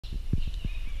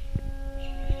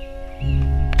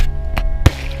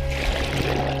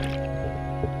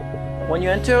When you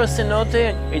enter a cenote,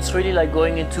 it's really like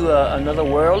going into another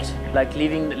world, like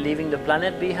leaving the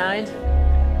planet behind.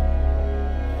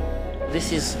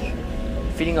 This is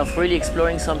a feeling of really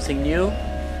exploring something new,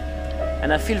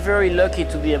 and I feel very lucky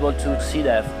to be able to see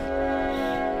that.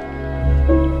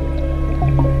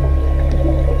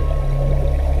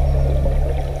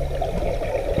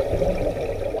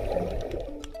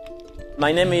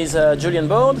 My name is Julien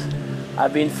Borde.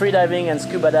 I've been freediving and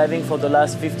scuba diving for the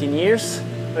last 15 years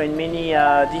in many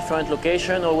different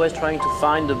locations, always trying to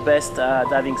find the best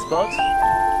diving spots.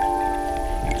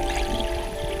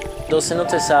 Those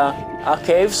cenotes are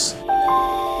caves.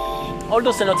 All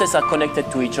those cenotes are connected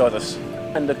to each other.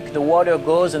 And the water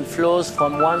goes and flows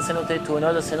from one cenote to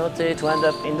another cenote to end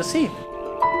up in the sea.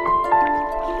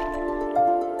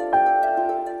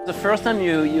 The first time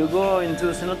you go into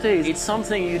a cenote, it's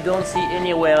something you don't see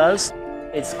anywhere else.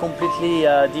 It's completely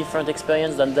different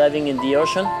experience than diving in the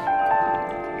ocean.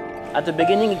 At the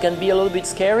beginning, it can be a little bit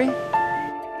scary,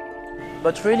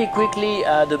 but really quickly,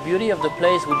 the beauty of the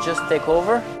place would just take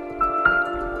over.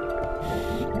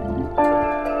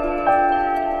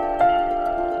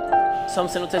 Some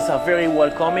cenotes are very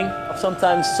welcoming,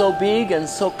 sometimes so big and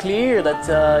so clear that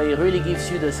it really gives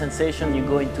you the sensation you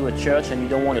go into a church and you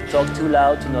don't want to talk too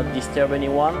loud to not disturb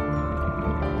anyone.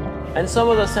 And some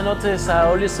of the cenotes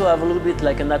also have a little bit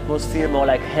like an atmosphere more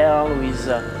like hell, with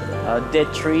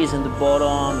dead trees in the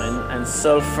bottom and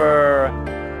sulfur.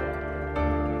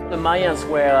 The Mayans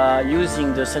were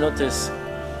using the cenotes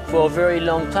for a very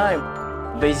long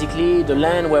time. Basically, the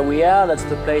land where we are, that's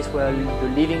the place where the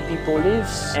living people live.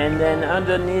 And then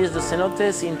underneath the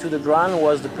cenotes, into the ground,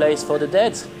 was the place for the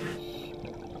dead.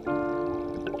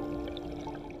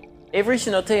 Every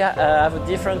cenote have a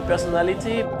different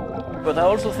personality, but I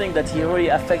also think that it really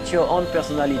affects your own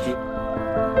personality.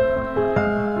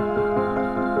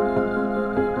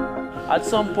 At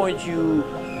some point, you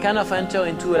kind of enter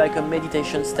into like a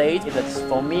meditation state that,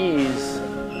 for me, is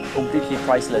completely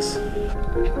priceless.